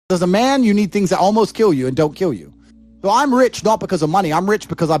As a man, you need things that almost kill you and don't kill you. So I'm rich not because of money. I'm rich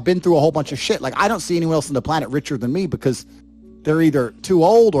because I've been through a whole bunch of shit. Like, I don't see anyone else on the planet richer than me because they're either too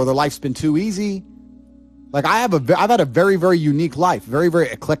old or their life's been too easy. Like, I've had a very, very unique life, very, very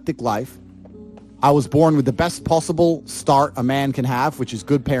eclectic life. I was born with the best possible start a man can have, which is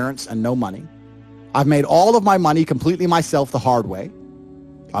good parents and no money. I've made all of my money completely myself the hard way.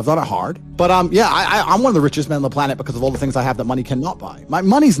 I've done it hard. But yeah, I'm one of the richest men on the planet because of all the things I have that money cannot buy. My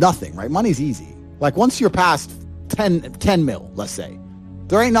money's nothing, right? Money's easy. Like, once you're past 10 mil, let's say,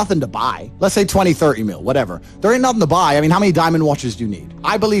 there ain't nothing to buy. Let's say 20, 30 mil, whatever. There ain't nothing to buy. I mean, how many diamond watches do you need?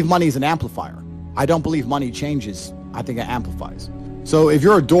 I believe money is an amplifier. I don't believe money changes. I think it amplifies. So if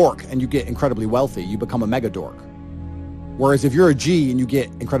you're a dork and you get incredibly wealthy, you become a mega dork. Whereas if you're a G and you get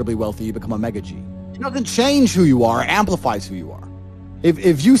incredibly wealthy, you become a mega G. It doesn't change who you are, it amplifies who you are.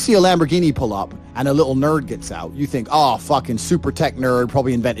 If you see a Lamborghini pull up and a little nerd gets out, you think, oh, fucking super tech nerd,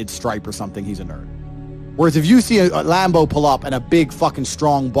 probably invented Stripe or something, he's a nerd. Whereas if you see a Lambo pull up and a big fucking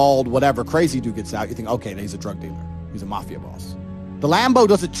strong, bald, whatever crazy dude gets out, you think, okay, he's a drug dealer. He's a mafia boss. The Lambo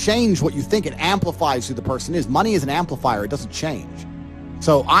doesn't change what you think. It amplifies who the person is. Money is an amplifier. It doesn't change.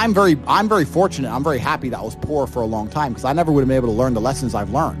 So I'm very fortunate. I'm very happy that I was poor for a long time because I never would have been able to learn the lessons I've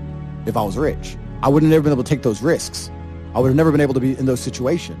learned if I was rich. I would have never been able to take those risks. I would have never been able to be in those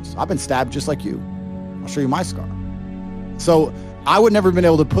situations. I've been stabbed just like you. I'll show you my scar. So I would never have been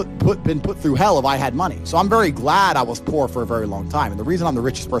able to been put through hell if I had money. So I'm very glad I was poor for a very long time. And the reason I'm the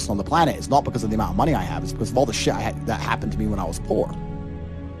richest person on the planet is not because of the amount of money I have. It's because of all the shit that happened to me when I was poor.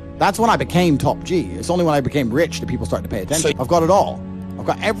 That's when I became top G. It's only when I became rich that people started to pay attention. I've got it all. I've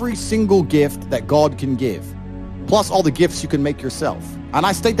got every single gift that God can give, plus all the gifts you can make yourself. And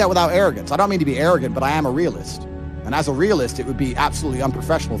I state that without arrogance. I don't mean to be arrogant, but I am a realist. And as a realist, it would be absolutely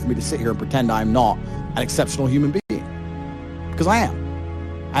unprofessional for me to sit here and pretend I'm not an exceptional human being. Because I am.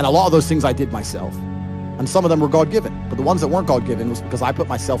 And a lot of those things I did myself. And some of them were God-given. But the ones that weren't God-given was because I put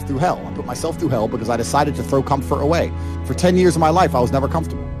myself through hell. I put myself through hell because I decided to throw comfort away. For 10 years of my life, I was never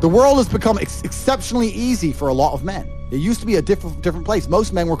comfortable. The world has become exceptionally easy for a lot of men. It used to be a different place.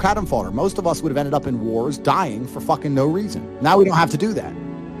 Most men were cannon fodder. Most of us would have ended up in wars, dying for fucking no reason. Now we don't have to do that.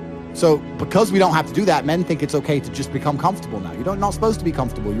 So because we don't have to do that, men think it's okay to just become comfortable now. You're not supposed to be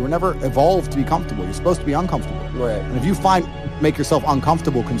comfortable. You were never evolved to be comfortable. You're supposed to be uncomfortable. Right. And if you make yourself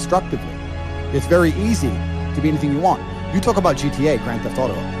uncomfortable constructively, it's very easy to be anything you want. You talk about GTA, Grand Theft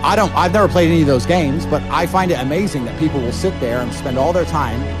Auto. I've never played any of those games, but I find it amazing that people will sit there and spend all their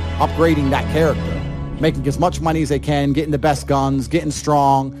time upgrading that character, making as much money as they can, getting the best guns, getting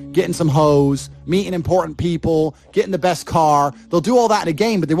strong, getting some hoes, meeting important people, getting the best car. They'll do all that in a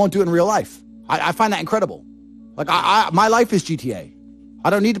game, but they won't do it in real life. I find that incredible. Like, my life is GTA. I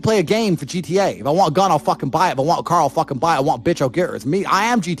don't need to play a game for GTA. If I want a gun, I'll fucking buy it. If I want a car, I'll fucking buy it. I want a bitch, I'll get her. It's me. I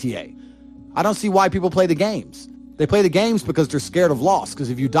am GTA. I don't see why people play the games. They play the games because they're scared of loss. Because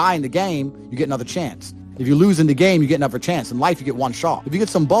if you die in the game, you get another chance. If you lose in the game, you get another chance. In life, you get one shot. If you get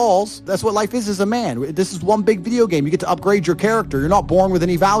some balls, that's what life is as a man. This is one big video game. You get to upgrade your character. You're not born with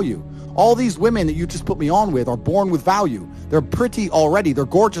any value. All these women that you just put me on with are born with value. They're pretty already. They're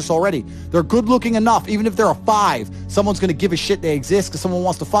gorgeous already. They're good looking enough. Even if they're a 5, someone's going to give a shit they exist because someone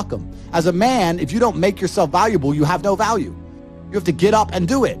wants to fuck them. As a man, if you don't make yourself valuable, you have no value. You have to get up and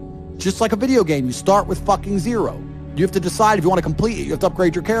do it. Just like a video game, you start with fucking 0. You have to decide if you want to complete it. You have to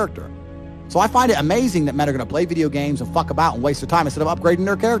upgrade your character. So I find it amazing that men are going to play video games and fuck about and waste their time instead of upgrading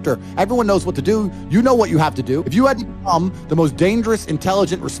their character. Everyone knows what to do. You know what you have to do. If you had to become the most dangerous,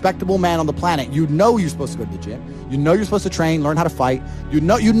 intelligent, respectable man on the planet, you know you're supposed to go to the gym. You know you're supposed to train, learn how to fight. You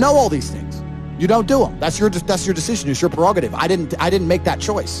know all these things. You don't do them. That's your decision. It's your prerogative. I didn't make that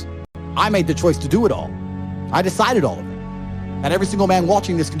choice. I made the choice to do it all. I decided all of it. And every single man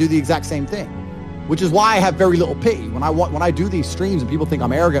watching this can do the exact same thing. Which is why I have very little pity when I do these streams and people think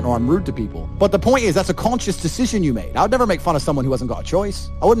I'm arrogant or I'm rude to people. But the point is, that's a conscious decision you made. I would never make fun of someone who hasn't got a choice.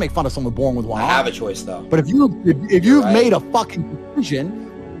 I wouldn't make fun of someone born with one arm. I have a choice, though. But if you've made a fucking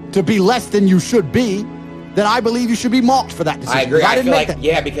decision to be less than you should be, then I believe you should be mocked for that decision. I agree. I feel like,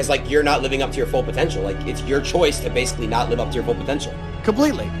 yeah, because like you're not living up to your full potential. Like it's your choice to basically not live up to your full potential.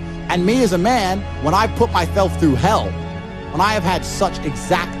 Completely. And me as a man, when I put myself through hell, when I have had such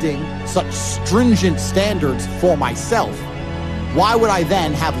exacting, such stringent standards for myself, why would I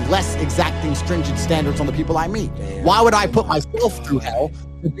then have less exacting, stringent standards on the people I meet? Damn. Why would I put myself through hell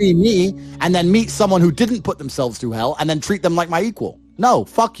to be me and then meet someone who didn't put themselves through hell and then treat them like my equal? No,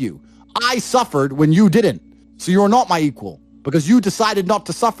 fuck you. I suffered when you didn't. So you're not my equal because you decided not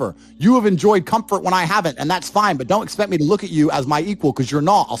to suffer. You have enjoyed comfort when I haven't, and that's fine, but don't expect me to look at you as my equal because you're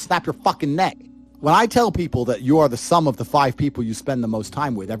not. I'll snap your fucking neck. when I tell people that you are the sum of the 5 people you spend the most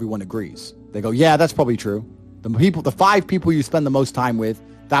time with, everyone agrees. They go, yeah, that's probably true. The 5 people you spend the most time with,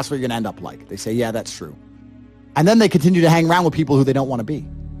 that's what you're going to end up like. They say, yeah, that's true. And then they continue to hang around with people who they don't want to be.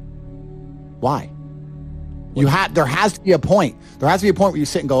 Why? There has to be a point. There has to be a point where you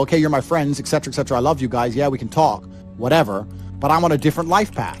sit and go, okay, you're my friends, etc., etc. I love you guys. Yeah, we can talk, whatever. But I'm on a different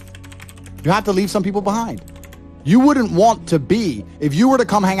life path. You have to leave some people behind. You wouldn't want to be, if you were to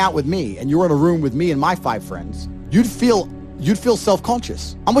come hang out with me and you were in a room with me and my 5 friends, you'd feel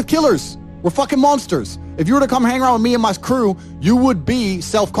self-conscious. I'm with killers. We're fucking monsters. If you were to come hang around with me and my crew, you would be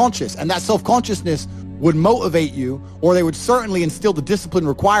self-conscious. And that self-consciousness would motivate you, or they would certainly instill the discipline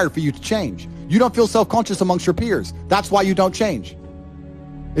required for you to change. You don't feel self-conscious amongst your peers. That's why you don't change.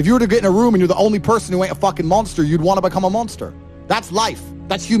 If you were to get in a room and you're the only person who ain't a fucking monster, you'd want to become a monster. That's life.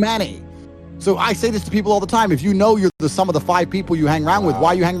 That's humanity. So I say this to people all the time. If you know you're the sum of the 5 people you hang around with,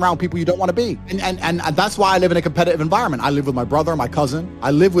 why you hang around with people you don't want to be? And that's why I live in a competitive environment. I live with my brother, my cousin.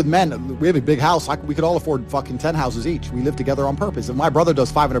 I live with men. We have a big house. We could all afford fucking 10 houses each. We live together on purpose. If my brother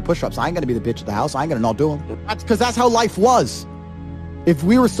does 500 push-ups, I ain't going to be the bitch of the house. I ain't going to not do them. That's because that's how life was. If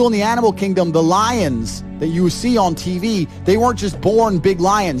we were still in the animal kingdom, the lions that you see on TV, they weren't just born big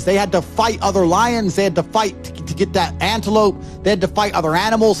lions. They had to fight other lions. They had to fight to get that antelope. They had to fight other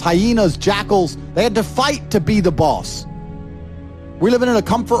animals, hyenas, jackals. They had to fight to be the boss. We're living in a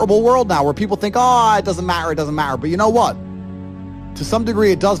comfortable world now where people think, oh, it doesn't matter, it doesn't matter. But you know what? To some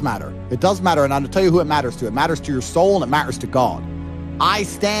degree, it does matter. It does matter, and I'll tell you who it matters to. It matters to your soul, and it matters to God. I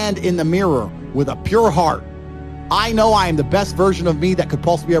stand in the mirror with a pure heart. I know I am the best version of me that could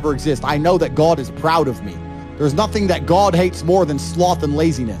possibly ever exist. I know that God is proud of me. There's nothing that God hates more than sloth and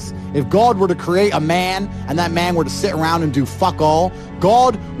laziness. If God were to create a man and that man were to sit around and do fuck all,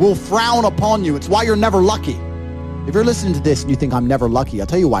 God will frown upon you. It's why you're never lucky. If you're listening to this and you think I'm never lucky, I'll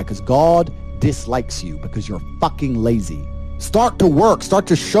tell you why, because God dislikes you because you're fucking lazy. Start to work. Start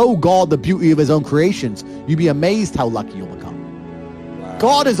to show God the beauty of his own creations. You'd be amazed how lucky you'll become. Wow.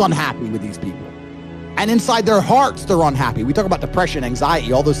 God is unhappy with these people. And inside their hearts, they're unhappy. We talk about depression,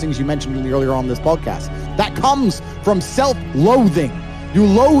 anxiety, all those things you mentioned earlier on this podcast. That comes from self-loathing. You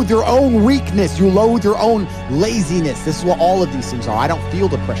loathe your own weakness. You loathe your own laziness. This is what all of these things are. I don't feel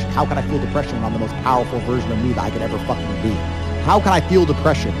depression. How can I feel depression when I'm the most powerful version of me that I could ever fucking be? How can I feel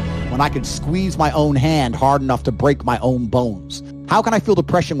depression when I can squeeze my own hand hard enough to break my own bones? How can I feel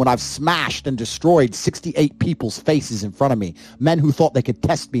depression when I've smashed and destroyed 68 people's faces in front of me, men who thought they could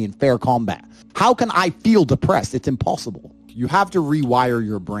test me in fair combat? How can I feel depressed? It's impossible. You have to rewire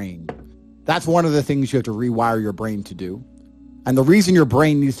your brain. That's one of the things you have to rewire your brain to do. And the reason your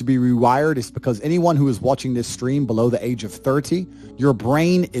brain needs to be rewired is because anyone who is watching this stream below the age of 30, your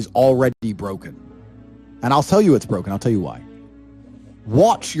brain is already broken. And I'll tell you it's broken. I'll tell you why.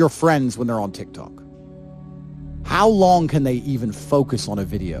 Watch your friends when they're on TikTok. How long can they even focus on a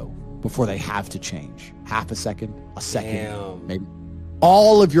video before they have to change? Half a second, a second, Damn. Maybe.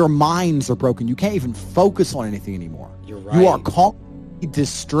 All of your minds are broken. You can't even focus on anything anymore. You're right. You are constantly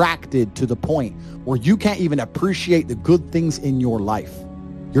distracted to the point where you can't even appreciate the good things in your life.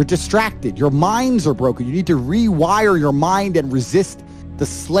 You're distracted. Your minds are broken. You need to rewire your mind and resist the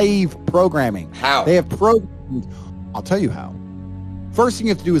slave programming. How? They have programmed. I'll tell you how. First thing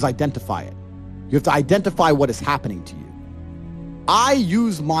you have to do is identify it. You have to identify what is happening to you. I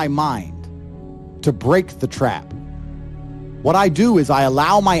use my mind to break the trap. What I do is I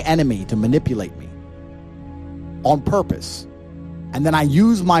allow my enemy to manipulate me on purpose. And then I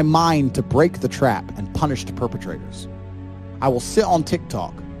use my mind to break the trap and punish the perpetrators. I will sit on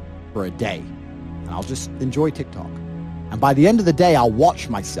TikTok for a day and I'll just enjoy TikTok. And by the end of the day, I'll watch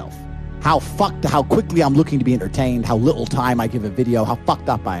myself. How quickly I'm looking to be entertained, how little time I give a video, how fucked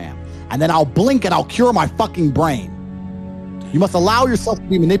up I am. And then I'll blink and I'll cure my fucking brain. You must allow yourself to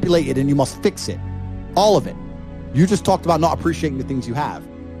be manipulated and you must fix it. All of it. You just talked about not appreciating the things you have.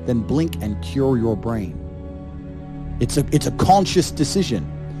 Then blink and cure your brain. It's a conscious decision.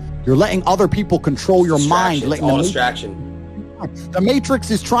 You're letting other people control your mind. It's all distraction. The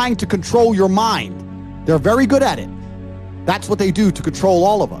Matrix is trying to control your mind. They're very good at it. That's what they do to control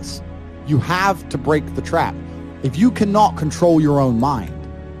all of us. You have to break the trap. If you cannot control your own mind,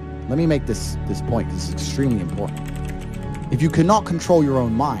 let me make this point. This is extremely important. If you cannot control your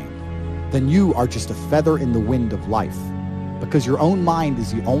own mind, then you are just a feather in the wind of life, because your own mind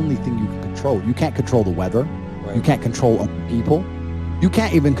is the only thing you can control. You can't control the weather. Right. You can't control other people. You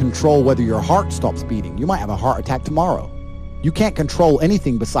can't even control whether your heart stops beating. You might have a heart attack tomorrow. You can't control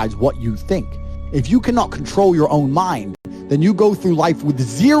anything besides what you think. If you cannot control your own mind, then you go through life with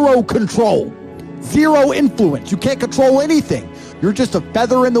zero control, zero influence. You can't control anything. You're just a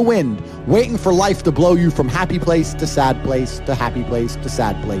feather in the wind, waiting for life to blow you from happy place to sad place to happy place to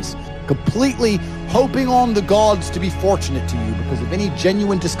sad place, completely hoping on the gods to be fortunate to you, because if any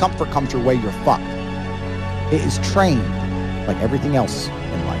genuine discomfort comes your way, you're fucked. It is trained like everything else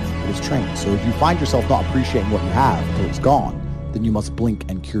in life. It is trained. So if you find yourself not appreciating what you have until it's gone, then you must blink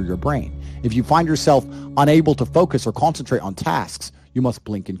and cure your brain. If you find yourself unable to focus or concentrate on tasks, you must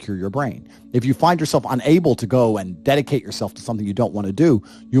blink and cure your brain. If you find yourself unable to go and dedicate yourself to something you don't want to do,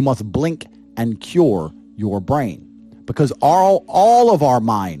 you must blink and cure your brain. Because all of our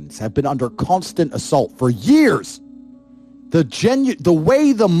minds have been under constant assault for years. The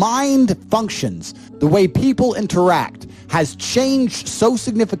way the mind functions, the way people interact, has changed so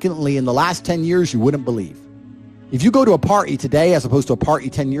significantly in the last 10 years you wouldn't believe. If you go to a party today as opposed to a party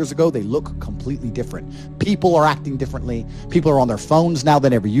 10 years ago, they look completely different. People are acting differently. People are on their phones now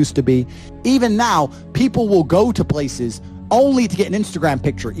than ever used to be. Even now, people will go to places only to get an Instagram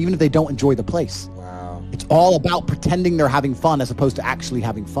picture, even if they don't enjoy the place. Wow. It's all about pretending they're having fun as opposed to actually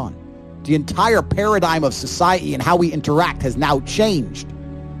having fun. The entire paradigm of society and how we interact has now changed.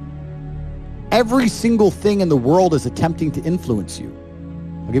 Every single thing in the world is attempting to influence you.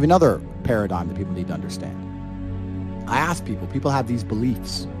 I'll give you another paradigm that people need to understand. I ask people have these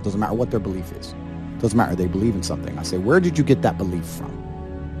beliefs. Doesn't matter what their belief is. Doesn't matter, they believe in something. I say, where did you get that belief from?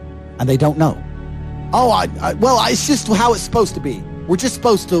 And they don't know. Oh, well, it's just how it's supposed to be. We're just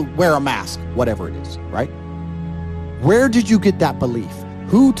supposed to wear a mask, whatever it is, right? Where did you get that belief?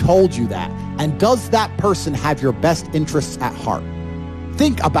 Who told you that? And does that person have your best interests at heart?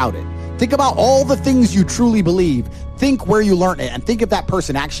 Think about it. Think about all the things you truly believe. Think where you learned it, and think if that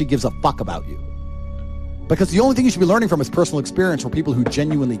person actually gives a fuck about you. Because the only thing you should be learning from is personal experience from people who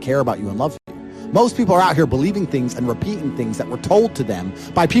genuinely care about you and love you. Most people are out here believing things and repeating things that were told to them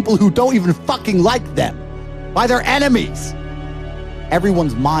by people who don't even fucking like them, by their enemies.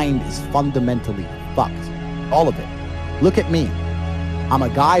 Everyone's mind is fundamentally fucked. All of it. Look at me. I'm a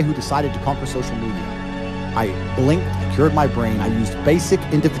guy who decided to conquer social media. I blinked, I cured my brain. I used basic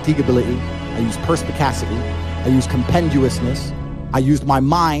indefatigability. I used perspicacity. I used compendiousness. I used my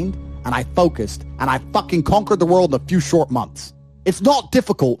mind, and I focused, and I fucking conquered the world in a few short months. It's not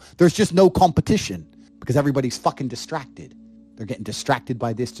difficult. There's just no competition because everybody's fucking distracted. They're getting distracted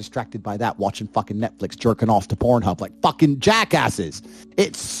by this, distracted by that, watching fucking Netflix, jerking off to Pornhub like fucking jackasses.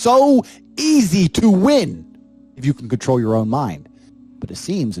 It's so easy to win if you can control your own mind. But it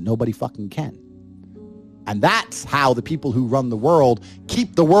seems that nobody fucking can. And that's how the people who run the world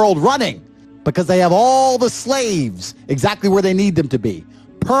keep the world running, because they have all the slaves exactly where they need them to be,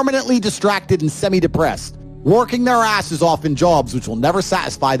 permanently distracted and semi-depressed, working their asses off in jobs which will never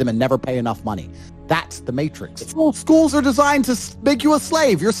satisfy them and never pay enough money. That's the matrix. Schools are designed to make you a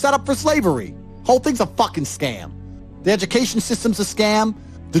slave. You're set up for slavery. Whole thing's a fucking scam. The education system's a scam.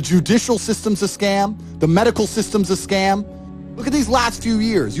 The judicial system's a scam. The medical system's a scam. Look at these last few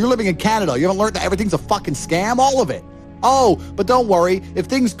years. You're living in Canada. You haven't learned that everything's a fucking scam? All of it. Oh, but don't worry. If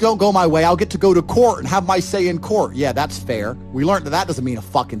things don't go my way, I'll get to go to court and have my say in court. Yeah, that's fair. We learned that doesn't mean a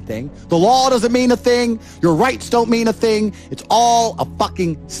fucking thing. The law doesn't mean a thing. Your rights don't mean a thing. It's all a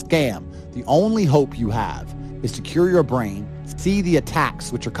fucking scam. The only hope you have is to cure your brain, see the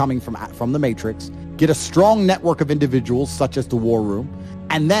attacks which are coming from the Matrix, get a strong network of individuals such as the War Room,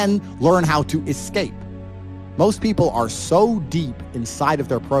 and then learn how to escape. Most people are so deep inside of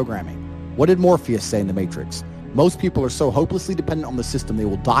their programming. What did Morpheus say in the Matrix? Most people are so hopelessly dependent on the system they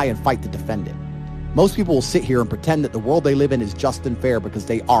will die and fight to defend it. Most people will sit here and pretend that the world they live in is just and fair because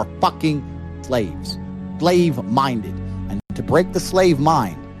they are fucking slaves. Slave-minded. And to break the slave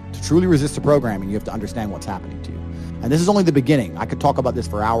mind, to truly resist the programming, you have to understand what's happening to you. And this is only the beginning. I could talk about this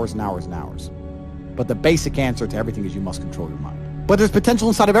for hours and hours and hours. But the basic answer to everything is you must control your mind. But there's potential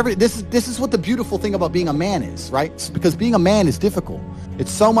inside of every. This is what the beautiful thing about being a man is, right? It's because being a man is difficult.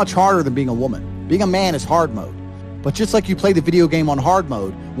 It's so much harder than being a woman. Being a man is hard mode. But just like you play the video game on hard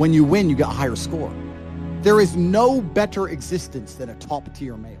mode, when you win, you get a higher score. There is no better existence than a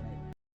top-tier male.